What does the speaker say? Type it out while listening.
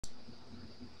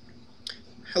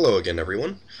Hello again,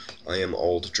 everyone. I am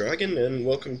AuldDragon, and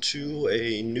welcome to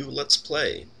a new Let's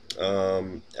Play.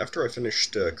 After I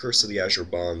finished Curse of the Azure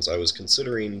Bonds, I was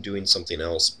considering doing something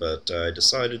else, but I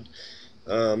decided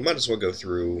might as well go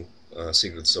through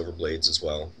Secret of the Silver Blades as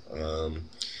well.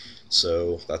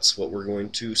 So that's what we're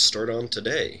going to start on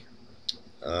today.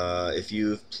 If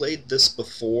you've played this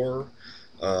before,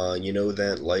 you know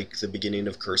that, like the beginning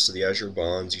of Curse of the Azure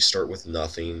Bonds, you start with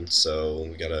nothing, so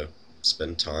we gotta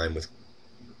spend time with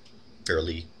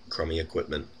fairly crummy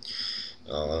equipment.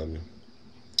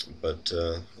 But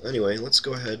anyway, let's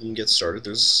go ahead and get started.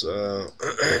 There's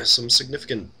some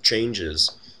significant changes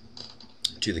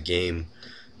to the game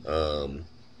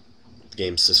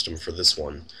system for this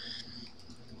one,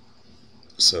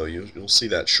 so you'll see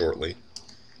that shortly.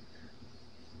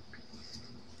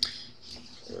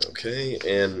 Okay,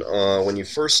 and when you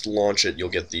first launch it, you'll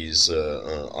get these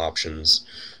options.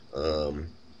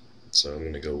 So I'm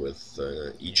going to go with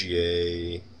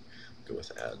EGA, go with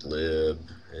AdLib,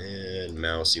 and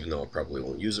mouse, even though I probably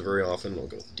won't use it very often. I'll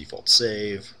go with the default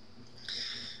save.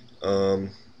 So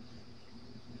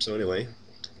anyway,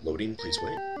 loading, please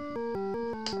wait.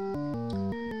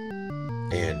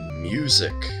 And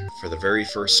music for the very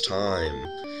first time.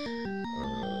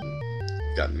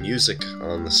 We've got music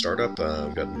on the startup.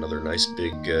 We've got another nice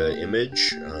big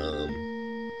image.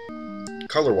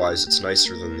 Color-wise, it's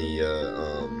nicer than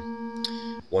the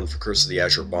one for Curse of the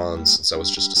Azure Bonds, since that was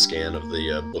just a scan of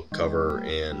the book cover,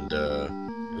 and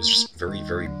it was just very,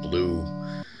 very blue,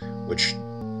 which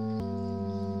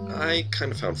I kind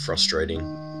of found frustrating.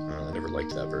 I never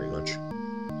liked that very much.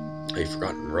 A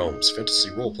Forgotten Realms Fantasy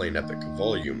Role-Playing Epic,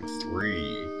 Volume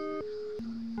 3.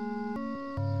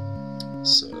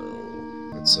 So,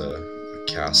 that's a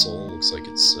castle. Looks like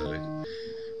it's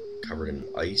covered in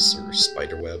ice or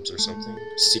spiderwebs or something.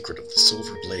 Secret of the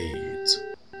Silver Blades.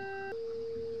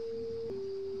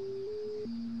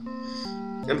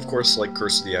 And of course, like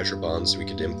Curse of the Azure Bonds, we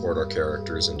could import our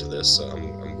characters into this.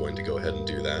 I'm going to go ahead and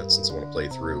do that, since I want to play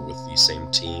through with the same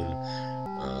team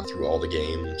through all the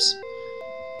games.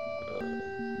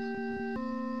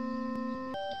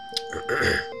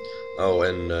 Oh,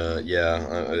 and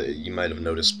yeah, you might have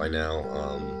noticed by now,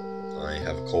 I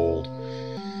have a cold.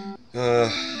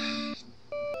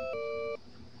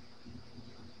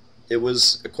 It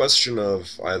was a question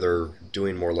of either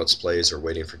doing more Let's Plays or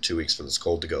waiting for 2 weeks for this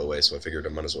cold to go away, so I figured I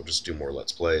might as well just do more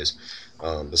Let's Plays.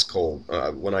 This cold,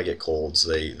 when I get colds,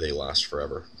 they last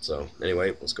forever. So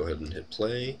anyway, let's go ahead and hit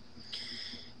play.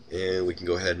 And we can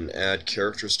go ahead and add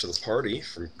characters to the party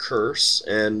from Curse,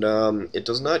 and it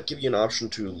does not give you an option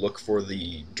to look for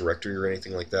the directory or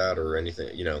anything like that, or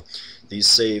anything, you know. These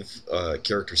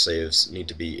character saves need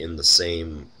to be in the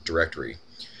same directory.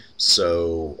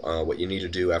 So what you need to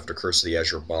do after Curse of the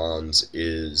Azure Bonds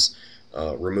is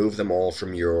remove them all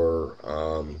from your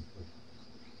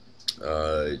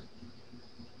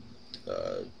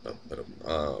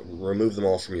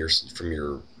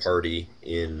party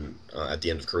in at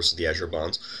the end of Curse of the Azure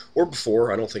Bonds, or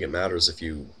before. I don't think it matters if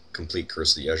you complete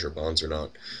Curse of the Azure Bonds or not.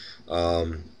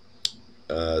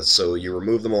 So you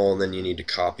remove them all, and then you need to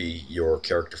copy your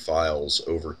character files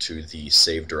over to the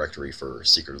save directory for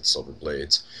Secret of the Silver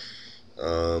Blades.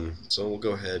 So we'll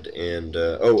go ahead and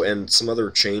oh, and some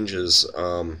other changes.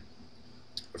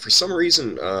 For some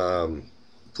reason,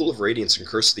 Pool of Radiance and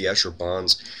Curse of the Azure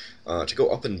Bonds, to go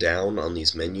up and down on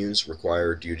these menus,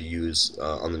 required you to use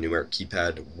on the numeric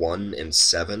keypad 1 and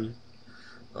 7.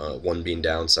 1 being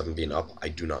down, 7 being up. I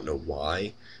do not know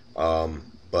why.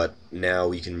 But now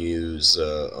we can use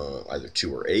either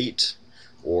 2 or 8,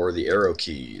 or the arrow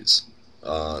keys.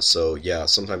 So yeah,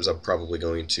 sometimes I'm probably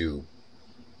going to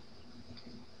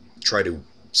try to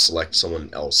select someone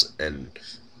else and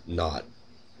not,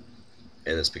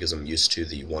 and it's because I'm used to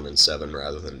the 1 and 7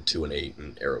 rather than 2 and 8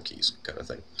 and arrow keys kind of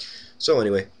thing. So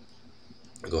anyway,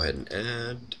 I'll go ahead and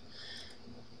add,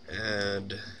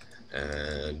 and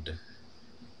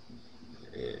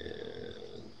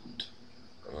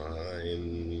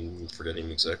I'm forgetting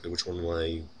exactly which one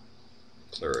my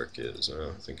cleric is.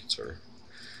 I think it's her.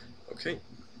 Okay.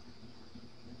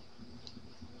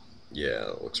 Yeah,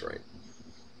 that looks right.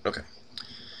 Okay.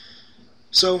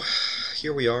 So,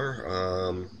 here we are.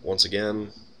 Once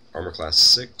again, Armor Class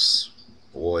 6.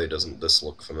 Boy, doesn't this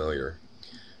look familiar.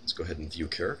 Let's go ahead and view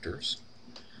characters.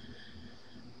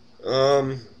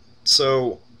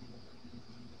 So,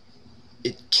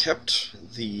 it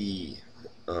kept the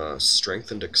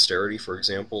strength and dexterity, for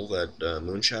example, that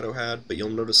Moonshadow had, but you'll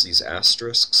notice these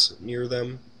asterisks near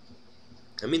them.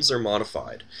 That means they're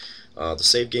modified. The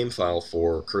save game file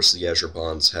for Curse of the Azure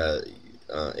Bonds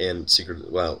and Secret,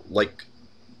 well, like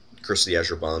Curse of the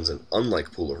Azure Bonds and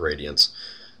unlike Pool of Radiance,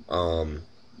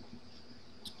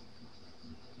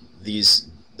 These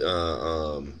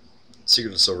Secret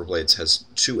of the Silver Blades has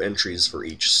 2 entries for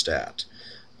each stat.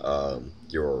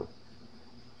 Your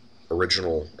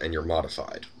original and your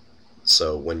modified.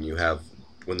 So when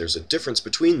there's a difference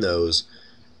between those,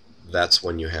 that's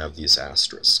when you have these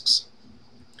asterisks.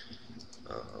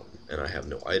 And I have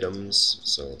no items,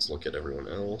 so let's look at everyone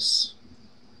else.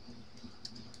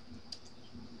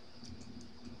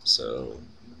 So,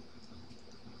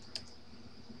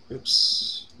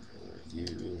 oops,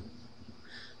 review.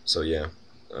 So yeah,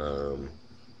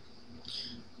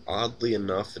 oddly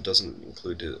enough, it doesn't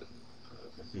include it.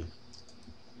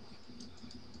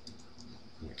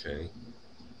 Okay.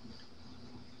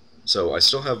 So I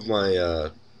still have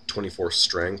my 24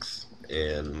 strength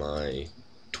and my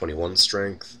 21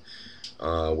 strength,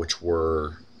 which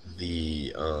were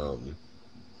the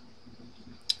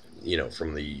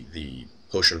from the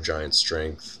Potion of Giant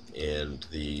Strength and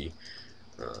the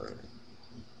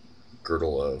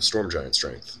Girdle of Storm Giant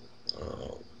Strength.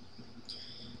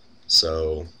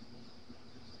 So,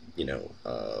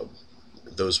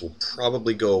 those will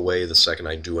probably go away the second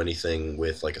I do anything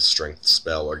with like a strength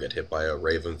spell or get hit by a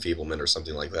Ray of Enfeeblement or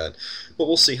something like that. But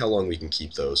we'll see how long we can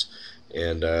keep those.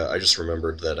 And I just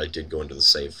remembered that I did go into the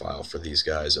save file for these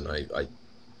guys, and I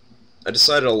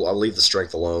decided I'll leave the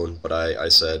strength alone, but I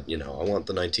said, I want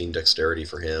the 19 dexterity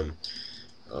for him.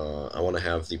 I want to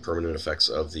have the permanent effects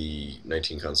of the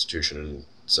 19 constitution and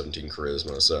 17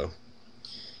 charisma, so,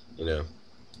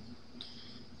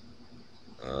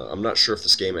 I'm not sure if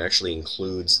this game actually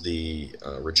includes the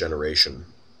regeneration,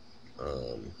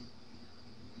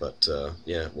 but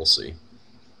yeah, we'll see.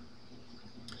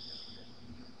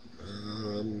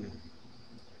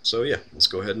 So yeah, let's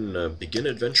go ahead and begin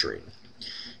adventuring.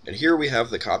 And here we have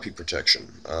the copy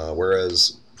protection,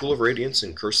 whereas Pool of Radiance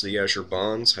and Curse of the Azure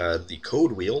Bonds had the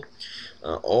code wheel.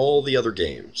 All the other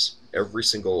games, every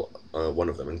single one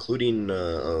of them, including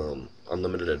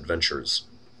Unlimited Adventures,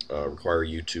 require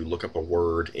you to look up a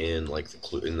word in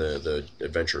the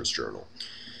Adventurers Journal.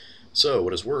 So,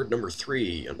 what is word number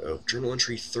 3 of Journal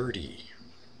Entry 30?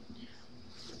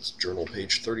 It's Journal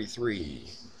page 33.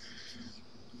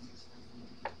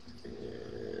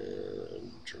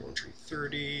 And Journal Entry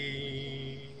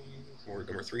 30. Word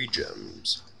number 3,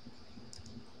 gems.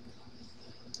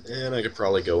 And I could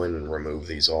probably go in and remove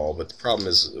these all, but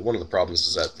one of the problems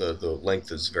is that the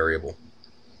length is variable.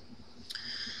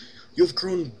 You have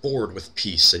grown bored with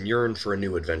peace and yearn for a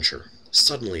new adventure.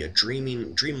 Suddenly, a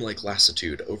dreamlike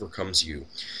lassitude overcomes you.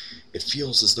 It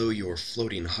feels as though you are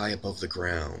floating high above the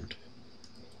ground.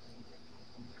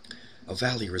 A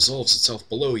valley resolves itself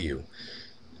below you.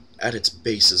 At its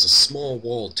base is a small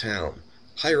walled town.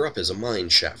 Higher up is a mine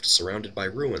shaft surrounded by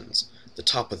ruins. The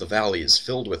top of the valley is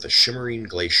filled with a shimmering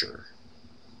glacier.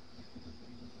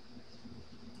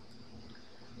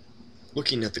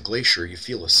 Looking at the glacier, you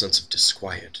feel a sense of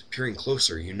disquiet. Peering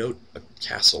closer, you note a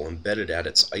castle embedded at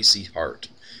its icy heart.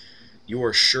 You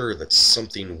are sure that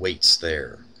something waits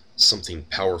there, something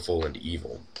powerful and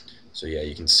evil. So yeah,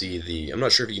 you can see I'm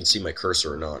not sure if you can see my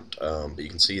cursor or not, but you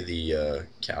can see the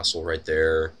castle right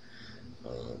there.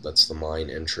 That's the mine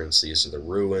entrance. These are the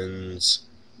ruins,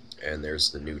 and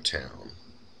there's the new town.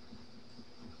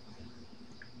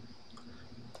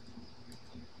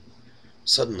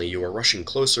 Suddenly you are rushing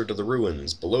closer to the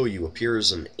ruins. Below you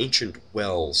appears an ancient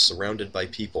well surrounded by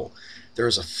people. There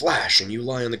is a flash and you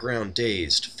lie on the ground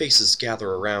dazed. Faces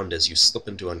gather around as you slip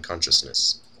into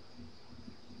unconsciousness.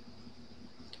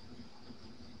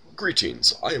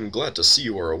 Greetings. I am glad to see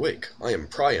you are awake. I am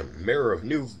Priam, Mayor of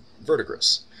New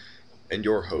Verdigris, and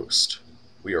your host.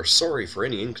 We are sorry for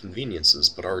any inconveniences,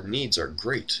 but our needs are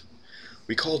great.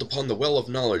 We called upon the Well of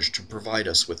Knowledge to provide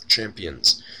us with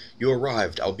champions. You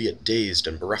arrived, albeit dazed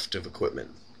and bereft of equipment.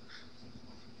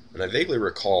 And I vaguely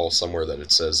recall somewhere that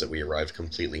it says that we arrived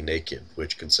completely naked,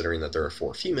 which, considering that there are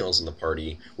 4 females in the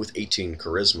party with 18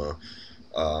 charisma,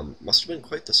 must have been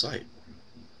quite the sight.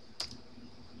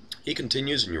 He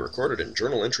continues, and you recorded in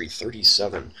Journal Entry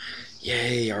 37.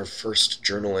 Yay, our first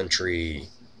journal entry.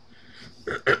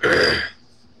 Not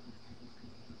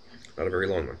a very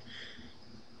long one.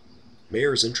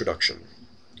 Mayor's Introduction.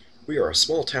 We are a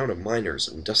small town of miners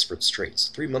in desperate straits.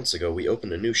 3 months ago we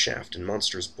opened a new shaft and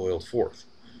monsters boiled forth.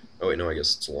 Oh wait, no, I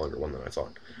guess it's a longer one than I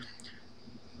thought.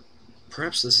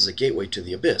 Perhaps this is a gateway to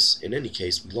the abyss. In any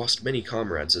case, we lost many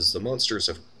comrades as the monsters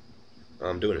have...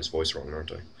 I'm doing his voice wrong,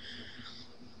 aren't I?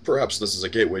 Perhaps this is a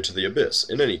gateway to the abyss.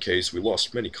 In any case, we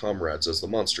lost many comrades as the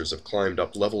monsters have climbed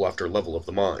up level after level of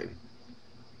the mine.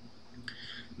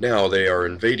 Now they are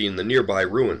invading the nearby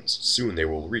ruins. Soon they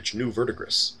will reach New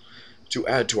Verdigris. To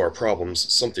add to our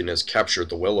problems, something has captured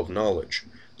the Well of Knowledge.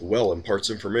 The well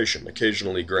imparts information,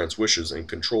 occasionally grants wishes, and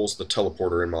controls the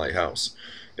teleporter in my house.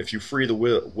 If you free the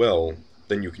well,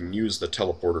 then you can use the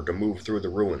teleporter to move through the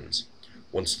ruins.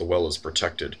 Once the well is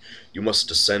protected, you must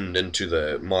descend into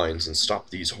the mines and stop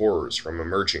these horrors from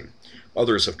emerging.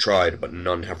 Others have tried, but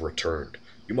none have returned.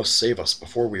 You must save us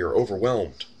before we are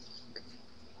overwhelmed.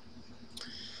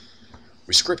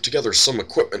 We scraped together some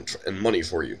equipment and money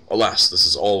for you. Alas, this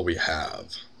is all we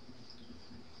have.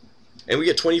 And we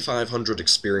get 2,500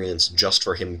 experience just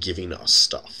for him giving us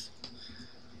stuff.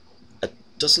 That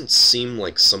doesn't seem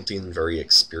like something very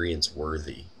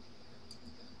experience-worthy.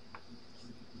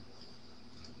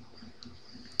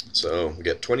 So, we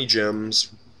get 20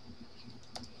 gems,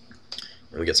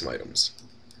 and we get some items.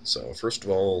 So, first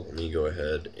of all, let me go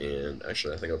ahead and...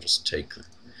 Actually, I think I'll just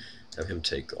have him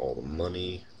take all the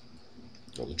money,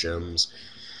 all the gems.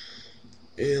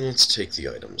 And let's take the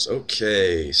items.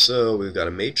 Okay, so we've got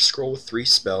a mage scroll with 3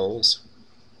 spells,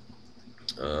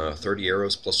 30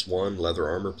 arrows plus 1, leather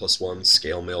armor plus 1,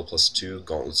 scale mail plus 2,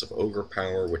 gauntlets of ogre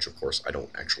power, which of course I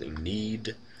don't actually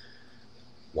need,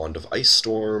 wand of ice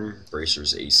storm,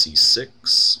 bracers AC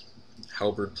 6,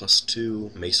 halberd plus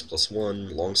 2, mace plus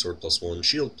 1, longsword plus 1,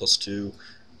 shield plus 2,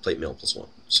 plate mail plus 1.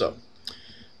 So,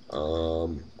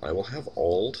 I will have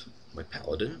Auld, my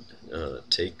paladin,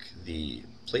 take the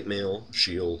plate mail,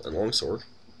 shield, and longsword.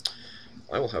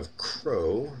 I will have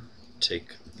Crow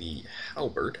take the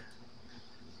halberd.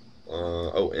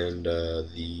 And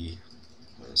the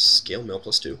scale mail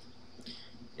plus 2.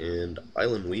 And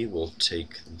Island Wee will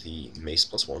take the mace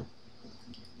plus 1.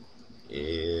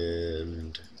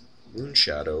 And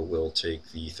Moonshadow will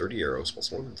take the 30 arrows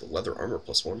plus 1, the leather armor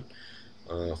plus 1.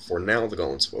 For now, the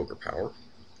gauntlets of ogre power.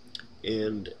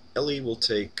 And Ellie will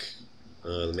take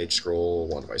the mage scroll,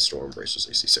 wand of ice storm, bracers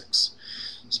AC 6.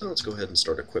 So let's go ahead and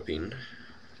start equipping.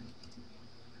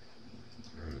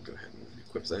 Go ahead and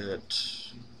equip that,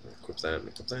 equip that, and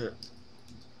equip that.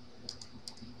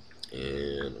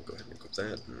 And I'll go ahead and equip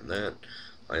that and that.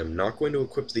 I am not going to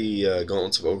equip the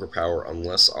gauntlets of ogre power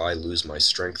unless I lose my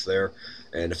strength there.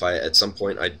 And if at some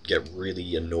point I get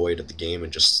really annoyed at the game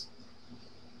and just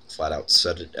flat out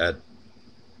set it at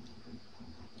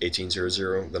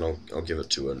 1800, then I'll give it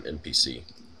to an NPC.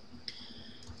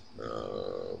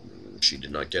 She did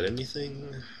not get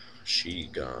anything. She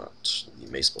got the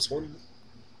mace plus 1.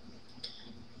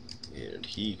 And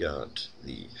he got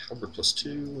the halberd plus 2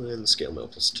 and the scale mail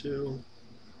plus 2.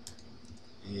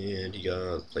 And he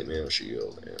got plate mail,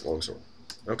 shield, and longsword.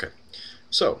 Okay,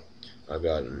 so I've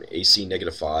got an AC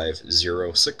 -5,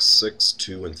 0, 6, 6,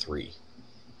 2, and 3.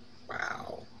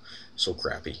 Wow, so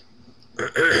crappy.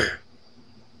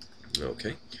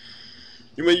 Okay.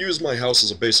 You may use my house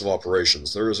as a base of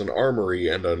operations. There is an armory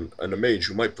and a mage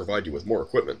who might provide you with more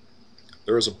equipment.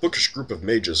 There is a bookish group of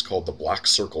mages called the Black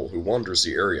Circle who wanders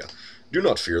the area. Do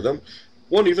not fear them.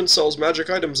 One even sells magic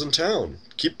items in town.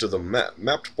 Keep to the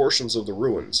mapped portions of the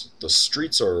ruins. The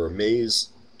streets are a maze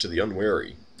to the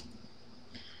unwary.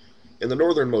 In the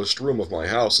northernmost room of my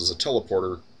house is a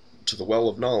teleporter to the Well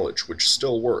of Knowledge, which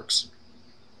still works.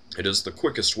 It is the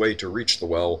quickest way to reach the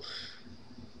well.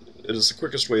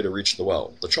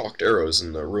 The chalked arrows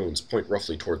in the ruins point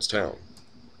roughly towards town.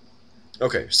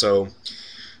 Okay, so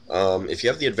if you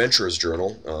have the Adventurer's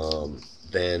Journal,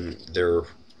 then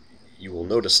you will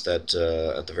notice that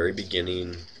at the very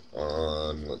beginning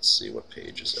on, let's see, what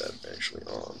page is that actually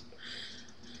on?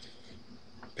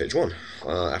 Page 1,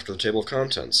 after the table of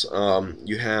contents,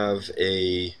 you have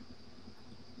a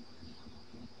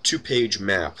 2-page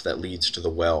map that leads to the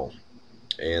well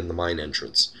and the mine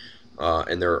entrance.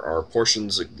 And there are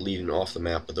portions leading off the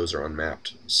map, but those are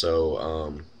unmapped.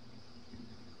 So,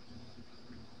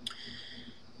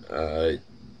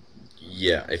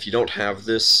 yeah, if you don't have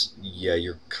this, yeah,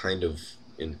 you're kind of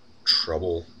in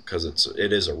trouble, because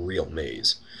it is a real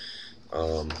maze.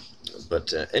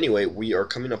 But anyway, we are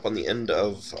coming up on the end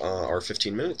of our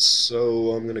 15 minutes,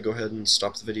 so I'm going to go ahead and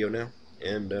stop the video now,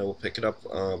 and we'll pick it up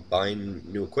buying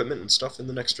new equipment and stuff in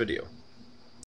the next video.